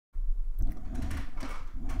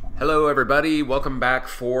Hello everybody, welcome back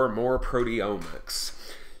for more proteomics.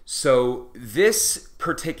 So this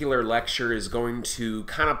particular lecture is going to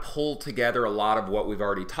kind of pull together a lot of what we've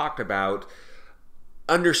already talked about,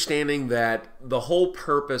 understanding that the whole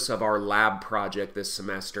purpose of our lab project this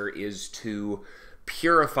semester is to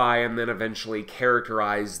purify and then eventually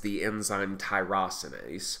characterize the enzyme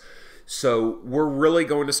tyrosinase. So we're really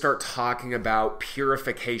going to start talking about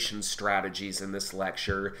purification strategies in this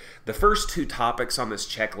lecture. The first two topics on this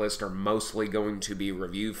checklist are mostly going to be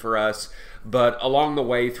review for us, but along the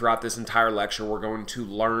way throughout this entire lecture we're going to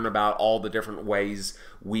learn about all the different ways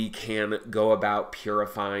we can go about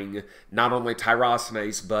purifying not only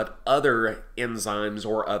tyrosinase but other enzymes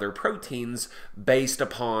or other proteins based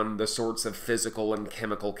upon the sorts of physical and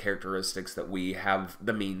chemical characteristics that we have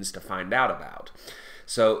the means to find out about.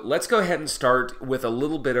 So let's go ahead and start with a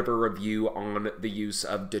little bit of a review on the use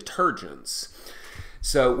of detergents.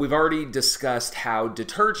 So we've already discussed how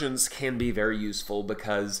detergents can be very useful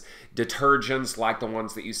because detergents like the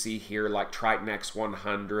ones that you see here, like Triton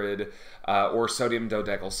X100 or sodium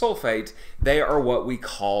dodecyl sulfate, they are what we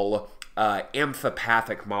call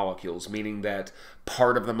amphipathic molecules, meaning that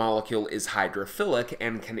part of the molecule is hydrophilic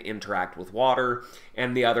and can interact with water,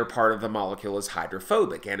 and the other part of the molecule is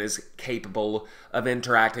hydrophobic and is capable of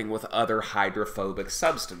interacting with other hydrophobic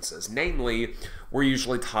substances. Namely, we're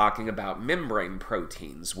usually talking about membrane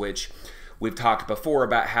proteins, which we've talked before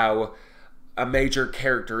about how a major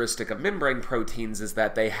characteristic of membrane proteins is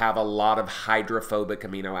that they have a lot of hydrophobic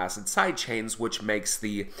amino acid side chains, which makes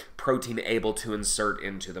the protein able to insert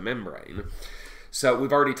into the membrane. So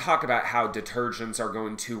we've already talked about how detergents are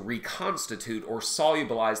going to reconstitute or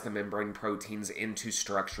solubilize the membrane proteins into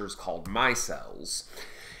structures called micelles.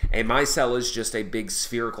 A micelle is just a big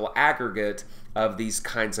spherical aggregate of these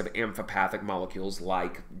kinds of amphipathic molecules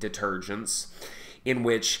like detergents, in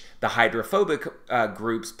which the hydrophobic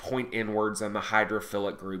groups point inwards and the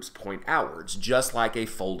hydrophilic groups point outwards, just like a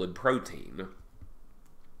folded protein.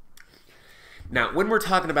 Now, when we're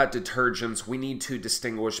talking about detergents, we need to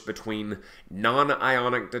distinguish between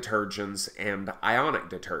non-ionic detergents and ionic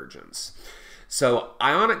detergents. So,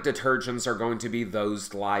 ionic detergents are going to be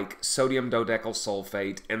those like sodium dodecyl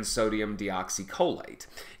sulfate and sodium deoxycholate,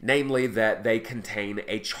 namely that they contain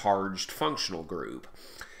a charged functional group.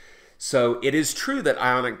 So it is true that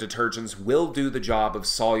ionic detergents will do the job of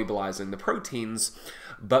solubilizing the proteins,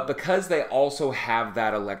 but because they also have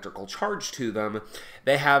that electrical charge to them,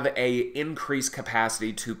 they have an increased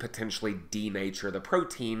capacity to potentially denature the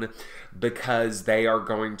protein because they are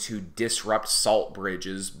going to disrupt salt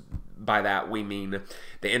bridges. By that we mean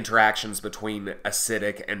the interactions between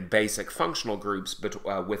acidic and basic functional groups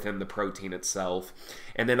within the protein itself,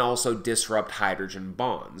 and then also disrupt hydrogen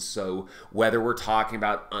bonds. So whether we're talking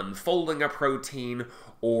about unfolding a protein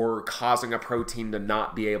or causing a protein to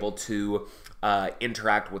not be able to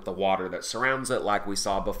interact with the water that surrounds it, like we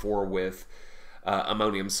saw before with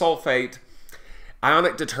ammonium sulfate,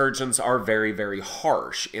 ionic detergents are very, very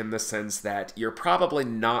harsh in the sense that you're probably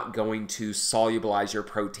not going to solubilize your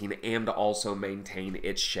protein and also maintain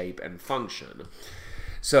its shape and function.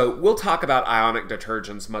 So we'll talk about ionic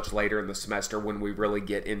detergents much later in the semester when we really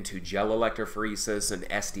get into gel electrophoresis and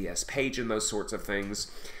SDS page and those sorts of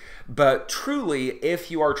things. But truly,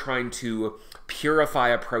 if you are trying to purify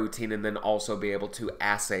a protein and then also be able to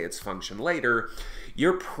assay its function later,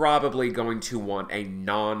 you're probably going to want a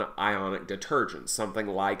non-ionic detergent, something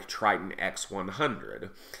like Triton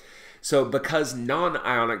X100. So because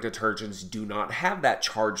non-ionic detergents do not have that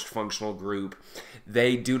charged functional group,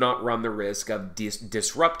 they do not run the risk of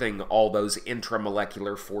disrupting all those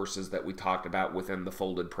intramolecular forces that we talked about within the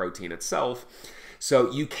folded protein itself.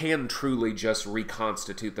 So you can truly just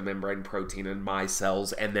reconstitute the membrane protein in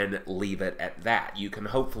micelles and then leave it at that. You can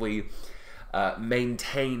hopefully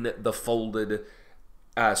maintain the folded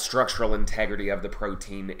structural integrity of the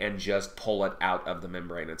protein and just pull it out of the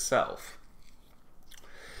membrane itself.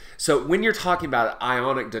 So when you're talking about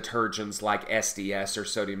ionic detergents like SDS or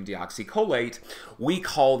sodium deoxycholate, we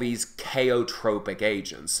call these chaotropic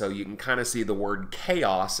agents. So you can kind of see the word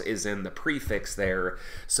chaos is in the prefix there.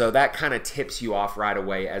 So that kind of tips you off right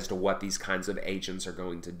away as to what these kinds of agents are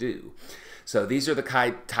going to do. So these are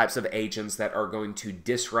the types of agents that are going to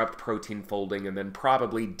disrupt protein folding and then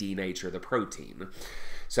probably denature the protein.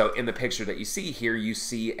 So in the picture that you see here, you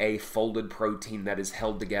see a folded protein that is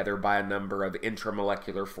held together by a number of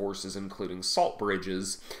intramolecular forces, including salt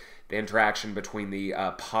bridges, the interaction between the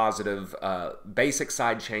positive basic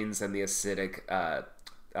side chains and the acidic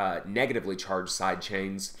negatively charged side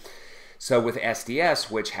chains. So with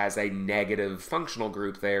SDS, which has a negative functional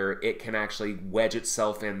group there, it can actually wedge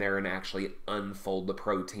itself in there and actually unfold the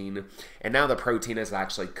protein. And now the protein is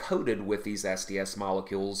actually coated with these SDS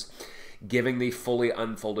molecules, giving the fully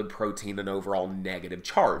unfolded protein an overall negative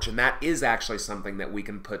charge. And that is actually something that we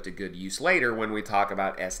can put to good use later when we talk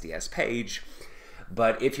about SDS page.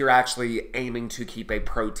 But if you're actually aiming to keep a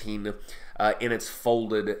protein in its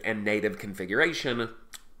folded and native configuration,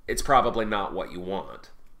 it's probably not what you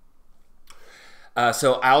want.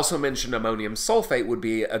 So I also mentioned ammonium sulfate would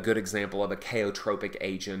be a good example of a chaotropic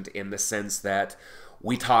agent in the sense that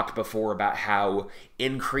we talked before about how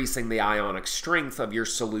increasing the ionic strength of your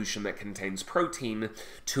solution that contains protein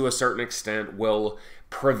to a certain extent will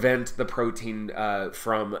prevent the protein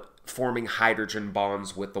from forming hydrogen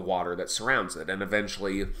bonds with the water that surrounds it. And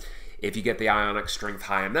eventually, if you get the ionic strength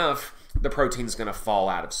high enough, the protein's going to fall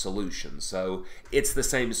out of solution. So it's the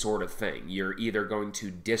same sort of thing. You're either going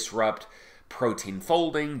to disrupt protein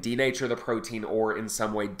folding, denature the protein, or in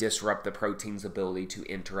some way disrupt the protein's ability to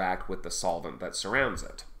interact with the solvent that surrounds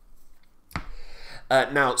it.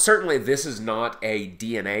 Now, certainly this is not a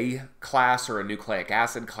DNA class or a nucleic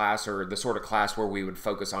acid class or the sort of class where we would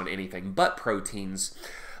focus on anything but proteins.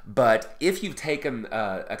 But if you've taken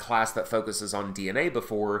a class that focuses on DNA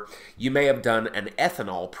before, you may have done an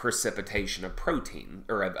ethanol precipitation of protein,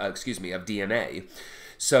 or of DNA.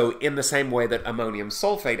 So in the same way that ammonium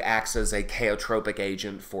sulfate acts as a chaotropic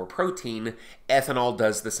agent for protein, ethanol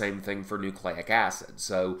does the same thing for nucleic acid.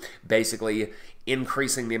 So basically,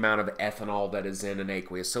 increasing the amount of ethanol that is in an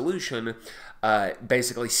aqueous solution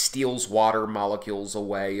basically steals water molecules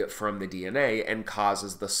away from the DNA and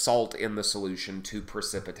causes the salt in the solution to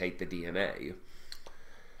precipitate the DNA.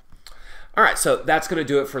 All right, so that's going to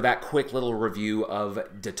do it for that quick little review of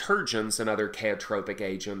detergents and other chaotropic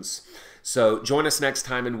agents. So join us next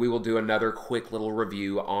time and we will do another quick little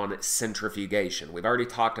review on centrifugation. We've already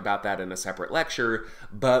talked about that in a separate lecture,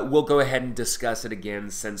 but we'll go ahead and discuss it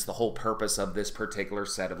again since the whole purpose of this particular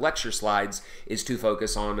set of lecture slides is to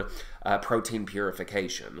focus on protein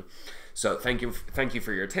purification. So thank you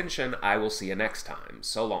for your attention. I will see you next time.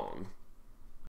 So long.